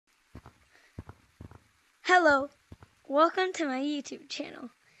Hello, welcome to my YouTube channel.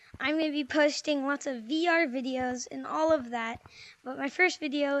 I'm going to be posting lots of VR videos and all of that, but my first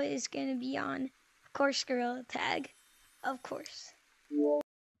video is going to be on, of course, Gorilla Tag, of course.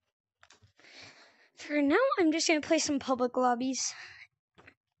 For now, I'm just going to play some public lobbies.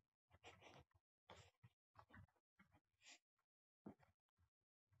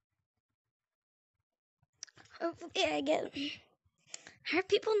 Hopefully I get him. How are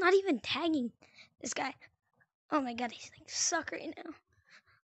people not even tagging this guy? Oh my god, he's like suck right now.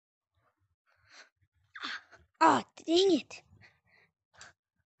 Oh, dang it.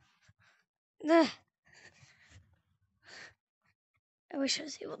 Ugh. I wish I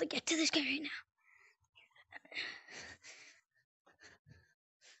was able to get to this guy right now.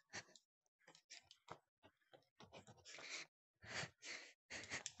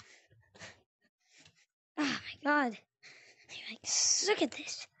 Oh my god. I like suck at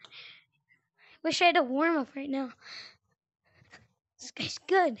this. I wish I had a warm up right now. This guy's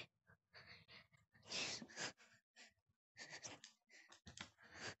good.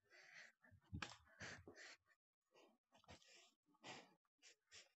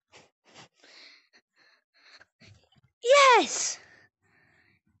 Yes!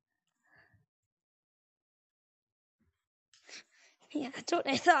 Yeah, that's what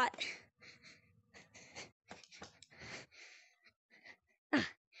I thought.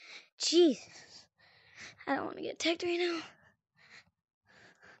 Jeez. I don't want to get tagged right now.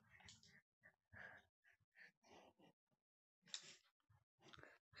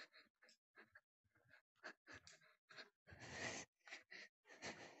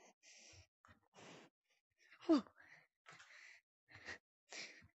 Whoa.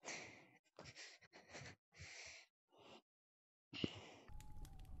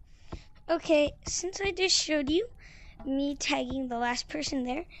 Okay, since I just showed you me tagging the last person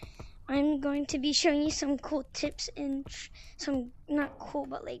there, I'm going to be showing you some cool tips and some, not cool,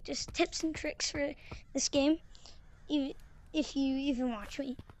 but like just tips and tricks for this game, if you even watch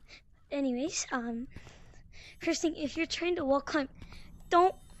me. Anyways, first thing, if you're trying to wall climb,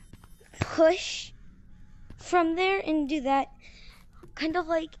 don't push from there and do that. Kind of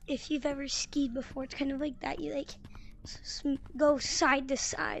like if you've ever skied before, it's kind of like that. You like go side to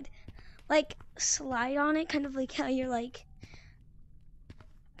side, like slide on it, kind of like how you're like,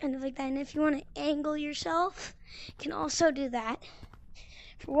 kind of like that. And if you want to angle yourself, you can also do that.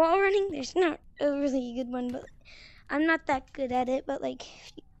 For wall running, there's not a really good one, but I'm not that good at it. But like,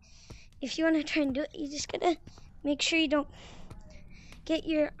 if you want to try and do it, you just gotta make sure you don't get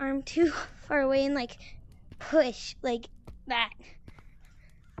your arm too far away and like push like that.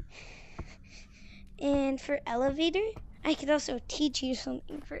 And for elevator, I could also teach you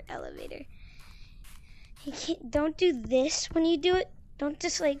something for elevator. Don't do this when you do it. Don't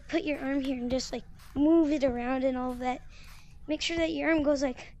just like put your arm here and just like move it around and all of that. Make sure that your arm goes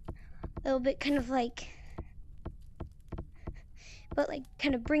like a little bit kind of like, but like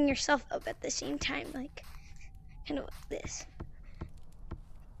kind of bring yourself up at the same time, like kind of like this.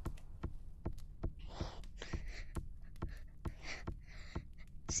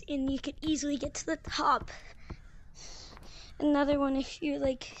 And you could easily get to the top. Another one, if you're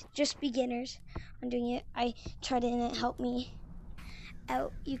like just beginners on doing it, I tried it and it helped me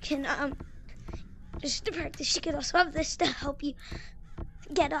out. You can just to practice, you could also have this to help you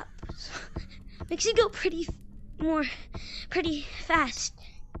get up. So, makes you go pretty fast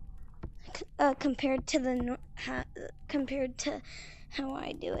compared to how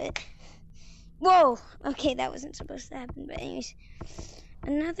I do it. Whoa, okay, that wasn't supposed to happen, but anyways.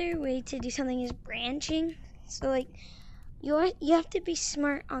 Another way to do something is branching. So like you have to be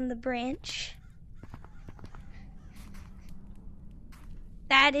smart on the branch.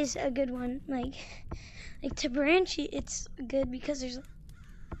 That is a good one. Like to branch, it's good because there's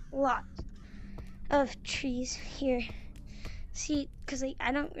lots of trees here. See, because like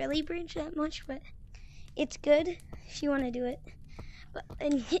I don't really branch that much, but it's good if you want to do it.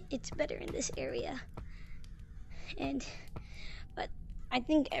 And it's better in this area. But I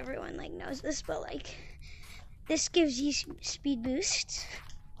think everyone like knows this, but like this gives you speed boosts.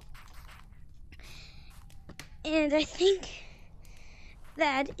 And I think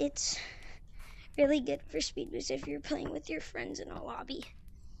that it's really good for speed boost if you're playing with your friends in a lobby.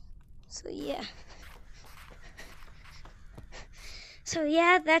 So yeah. So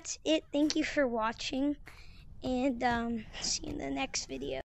yeah, that's it. Thank you for watching, and see you in the next video.